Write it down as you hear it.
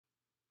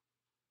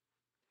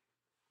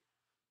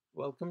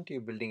Welcome to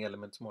your Building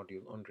Elements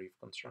module on roof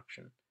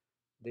construction.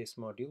 This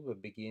module will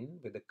begin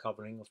with the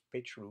covering of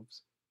pitch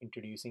roofs,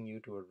 introducing you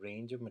to a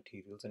range of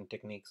materials and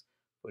techniques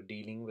for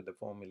dealing with the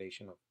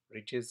formulation of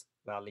ridges,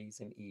 valleys,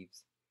 and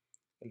eaves.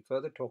 We'll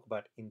further talk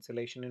about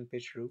insulation in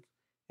pitch roof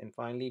and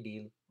finally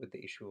deal with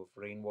the issue of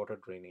rainwater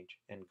drainage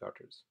and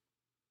gutters.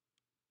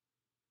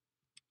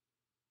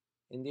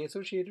 In the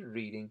associated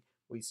reading,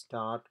 we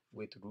start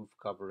with roof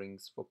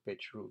coverings for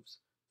pitch roofs,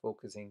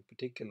 focusing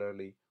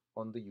particularly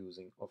on the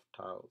using of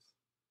tiles.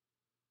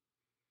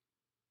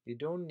 You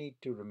don't need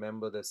to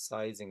remember the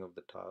sizing of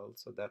the tile,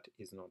 so that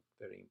is not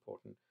very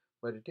important,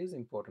 but it is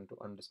important to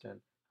understand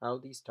how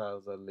these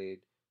tiles are laid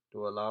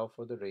to allow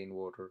for the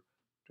rainwater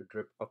to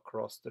drip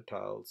across the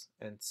tiles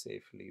and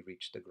safely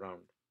reach the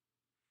ground.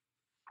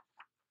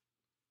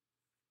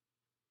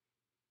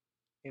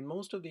 In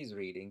most of these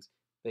readings,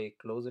 pay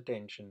close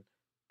attention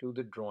to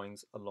the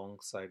drawings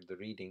alongside the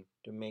reading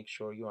to make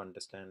sure you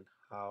understand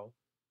how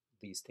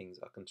these things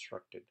are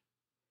constructed.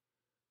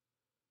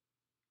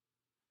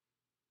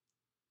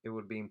 It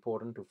would be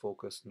important to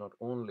focus not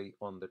only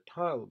on the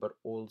tile but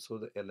also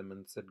the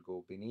elements that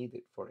go beneath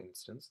it, for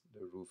instance,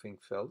 the roofing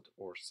felt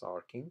or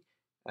sarking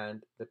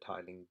and the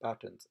tiling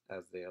battens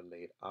as they are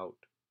laid out.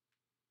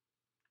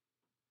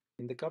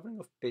 In the covering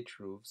of pitch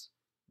roofs,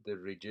 the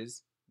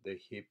ridges, the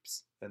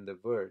hips, and the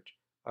verge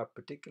are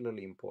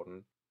particularly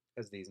important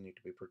as these need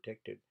to be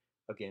protected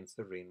against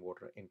the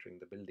rainwater entering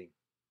the building.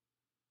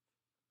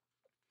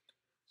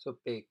 So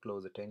pay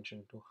close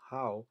attention to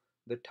how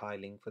the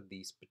tiling for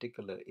these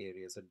particular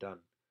areas are done.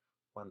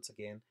 Once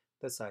again,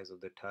 the size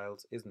of the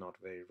tiles is not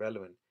very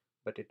relevant,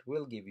 but it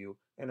will give you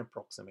an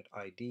approximate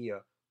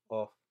idea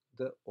of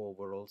the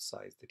overall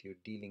size that you're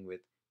dealing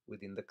with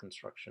within the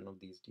construction of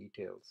these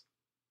details.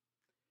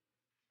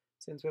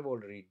 Since we've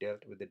already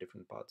dealt with the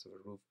different parts of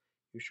a roof,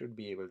 you should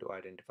be able to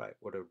identify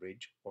what a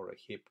ridge or a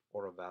hip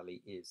or a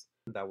valley is.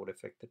 That would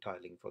affect the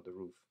tiling for the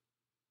roof.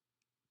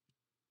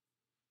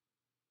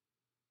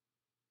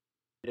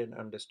 And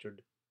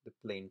understood the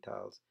plain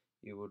tiles,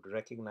 you would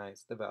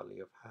recognize the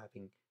value of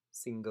having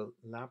single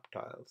lap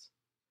tiles.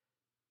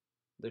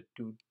 The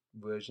two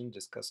versions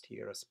discussed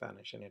here are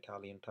Spanish and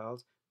Italian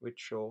tiles, which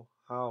show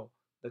how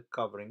the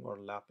covering or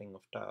lapping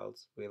of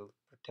tiles will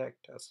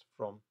protect us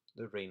from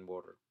the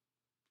rainwater.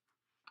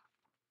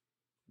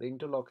 The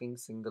interlocking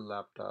single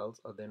lap tiles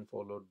are then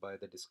followed by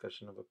the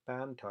discussion of a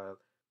pan tile,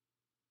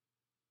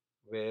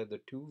 where the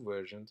two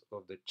versions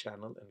of the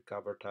channel and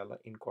cover tile are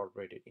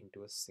incorporated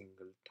into a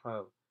single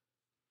tile.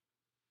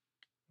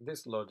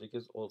 This logic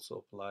is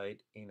also applied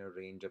in a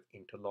range of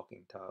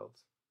interlocking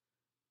tiles.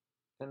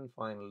 And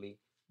finally,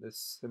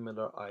 this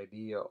similar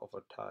idea of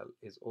a tile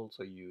is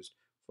also used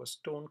for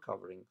stone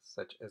coverings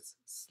such as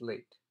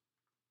slate.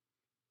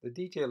 The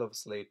detail of a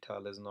slate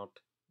tile is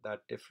not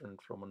that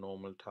different from a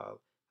normal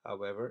tile.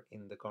 However,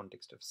 in the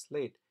context of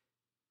slate,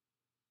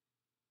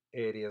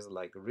 areas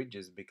like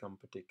ridges become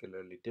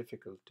particularly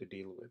difficult to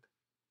deal with,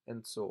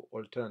 and so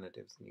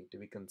alternatives need to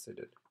be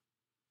considered.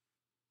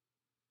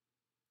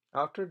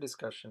 After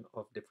discussion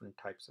of different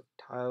types of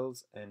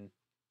tiles and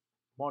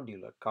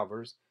modular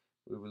covers,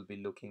 we will be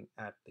looking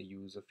at the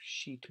use of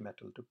sheet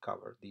metal to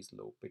cover these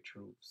low pitch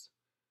roofs.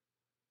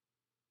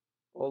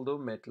 Although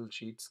metal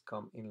sheets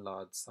come in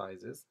large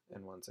sizes,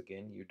 and once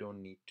again you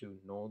don't need to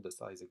know the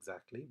size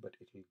exactly, but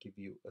it will give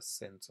you a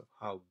sense of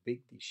how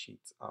big these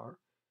sheets are.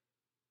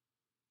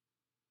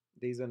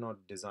 These are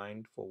not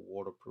designed for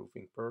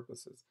waterproofing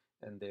purposes,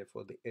 and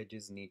therefore the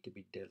edges need to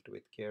be dealt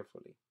with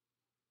carefully.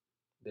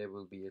 There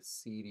will be a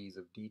series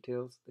of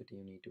details that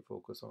you need to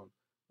focus on,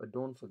 but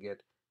don't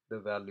forget the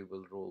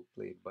valuable role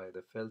played by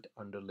the felt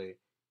underlay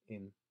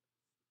in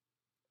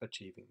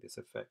achieving this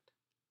effect.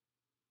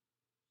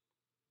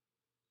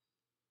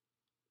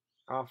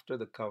 After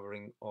the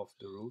covering of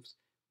the roofs,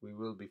 we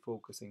will be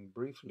focusing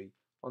briefly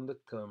on the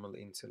thermal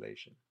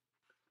insulation.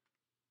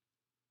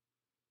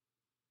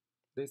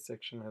 This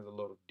section has a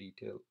lot of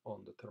detail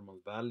on the thermal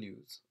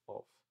values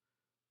of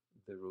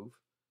the roof,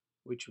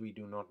 which we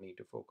do not need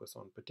to focus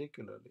on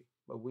particularly,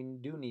 but we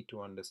do need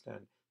to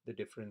understand the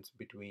difference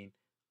between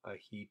a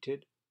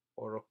heated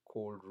or a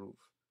cold roof.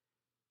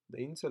 The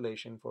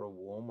insulation for a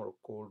warm or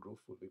a cold roof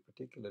will be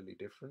particularly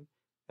different,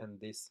 and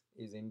this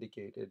is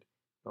indicated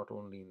not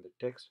only in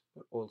the text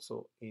but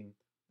also in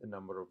the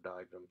number of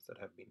diagrams that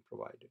have been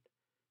provided.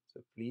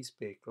 So please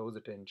pay close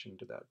attention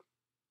to that.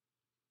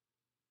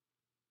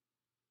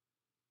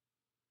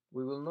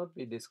 We will not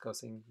be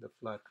discussing the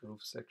flat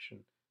roof section,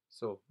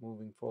 so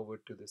moving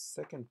forward to the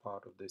second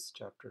part of this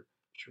chapter,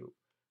 pitch roof,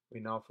 we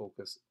now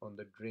focus on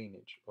the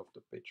drainage of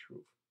the pitch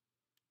roof.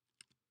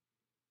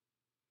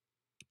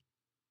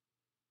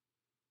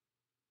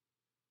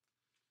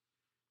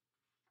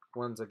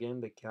 Once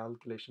again, the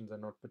calculations are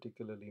not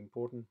particularly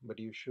important, but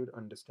you should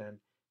understand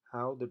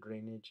how the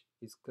drainage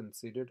is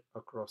considered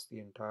across the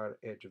entire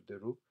edge of the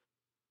roof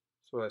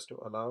so as to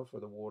allow for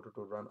the water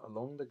to run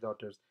along the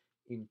gutters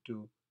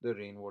into the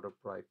rainwater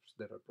pipes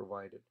that are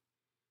provided.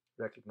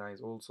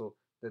 Recognize also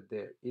that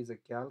there is a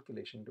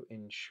calculation to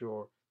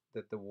ensure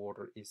that the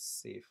water is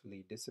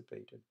safely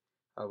dissipated.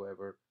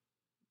 However,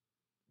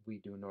 we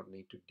do not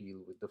need to deal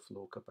with the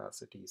flow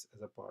capacities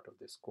as a part of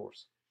this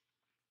course.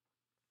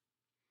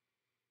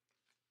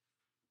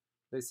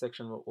 This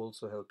section will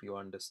also help you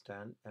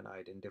understand and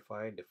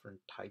identify different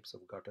types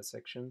of gutter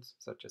sections,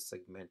 such as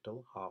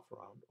segmental,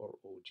 half-round, or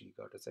OG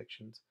gutter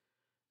sections,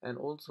 and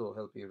also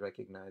help you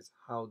recognize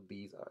how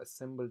these are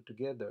assembled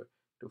together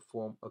to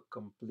form a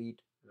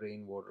complete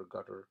rainwater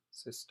gutter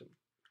system.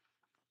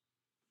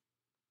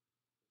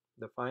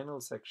 The final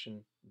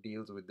section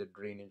deals with the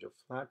drainage of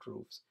flat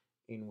roofs,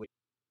 in which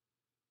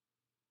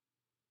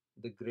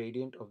the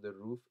gradient of the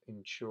roof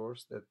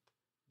ensures that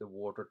the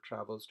water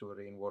travels to a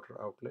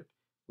rainwater outlet,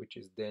 which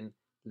is then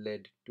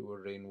led to a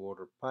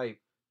rainwater pipe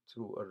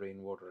through a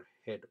rainwater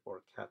head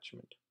or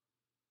catchment.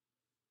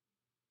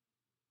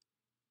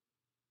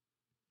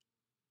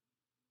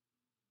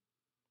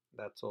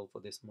 That's all for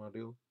this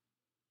module.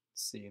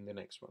 See you in the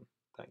next one.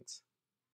 Thanks.